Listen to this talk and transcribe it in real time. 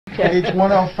Okay. Page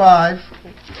 105.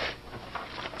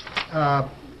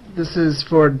 This is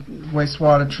for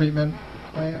wastewater treatment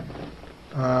plant.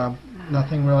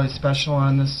 Nothing really special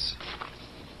on this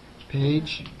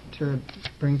page to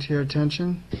bring to your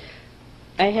attention.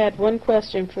 I had one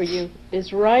question for you.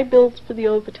 Is Rye billed for the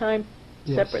overtime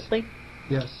Yes. separately?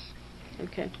 Yes.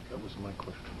 Okay. That was my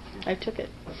question. I took it.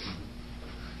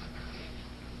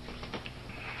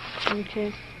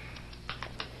 Okay.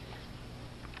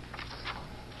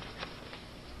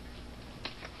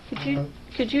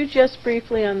 Could you just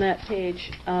briefly on that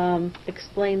page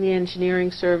explain the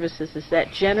engineering services? Is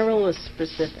that general or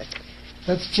specific?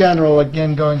 That's general.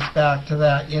 Again, going back to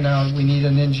that, we need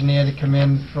an engineer to come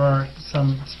in for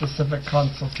some specific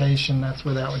consultation. That's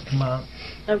where that would come out.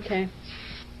 Okay.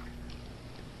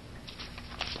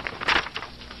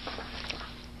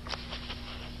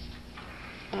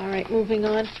 All right, moving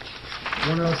on.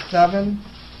 107.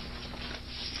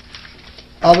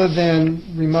 Other than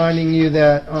reminding you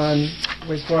that on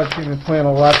wastewater treatment plant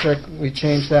electric, we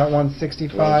changed that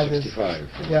 165.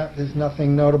 165. Yeah, there's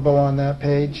nothing notable on that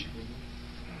page.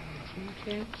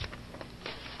 Okay.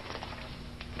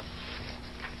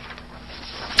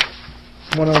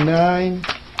 109.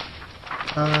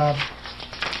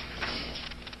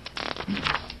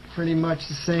 Pretty much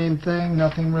the same thing,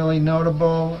 nothing really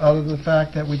notable, other than the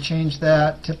fact that we changed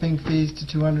that tipping fees to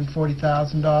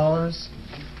 $240,000.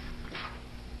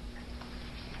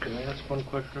 Can I ask one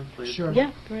question, please? Sure.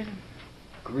 Yeah, go ahead.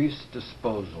 Grease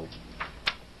disposal.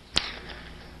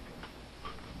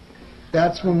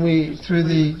 That's when we, through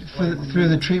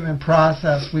the treatment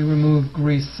process, we remove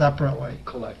grease separately.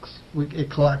 Collects.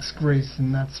 It collects grease,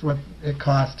 and that's what it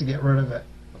costs to get rid of it.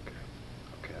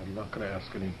 Okay, I'm not going to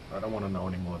ask any, I don't want to know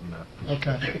any more than that.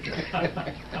 Okay.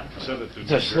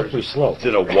 It's a slippery slope.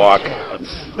 Did a walk.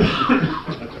 That's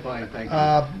fine, thank you.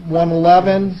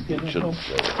 111.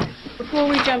 Before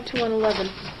we jump to 111,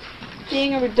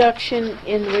 seeing a reduction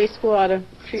in wastewater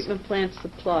treatment plant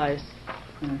supplies.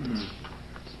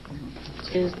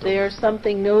 Is there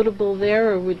something notable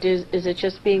there, or is it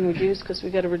just being reduced because we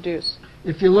got to reduce?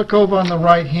 If you look over on the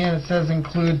right hand, it says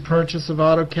include purchase of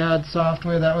AutoCAD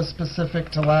software. That was specific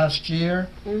to last year.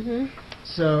 Mm-hmm.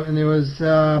 So, and there was,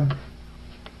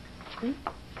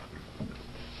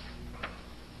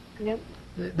 Yep.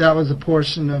 that was a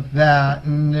portion of that,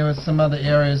 and there was some other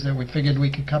areas that we figured we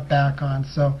could cut back on.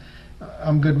 So,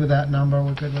 I'm good with that number.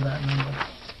 We're good with that number.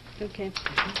 Okay.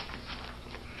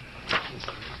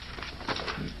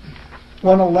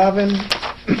 111.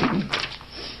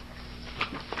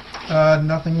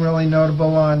 Nothing really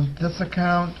notable on this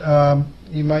account.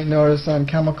 You might notice on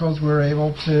chemicals we were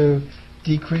able to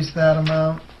decrease that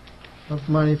amount of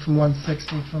money from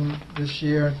 160 from this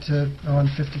year to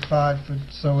 155,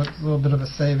 so it's a little bit of a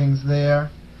savings there.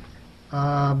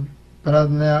 But other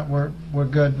than that, we're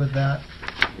good with that.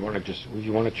 You want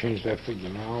to change that figure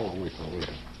now, or wait till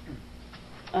later?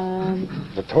 Um,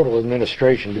 The total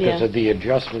administration, because Yeah. of the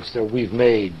adjustments that we've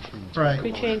made. Right.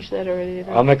 we changed that already. didn't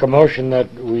we? I'll make a motion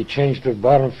that we change the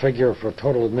bottom figure for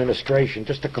total administration,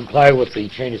 just to comply with the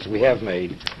changes we have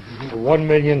made, to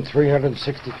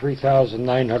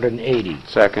 $1,363,980.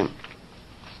 Second.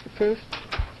 Approved?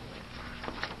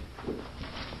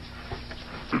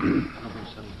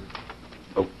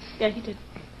 Oh. Yeah, he did.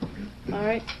 All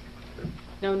right.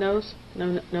 No no's?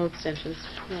 No abstentions?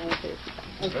 No, okay.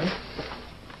 Okay.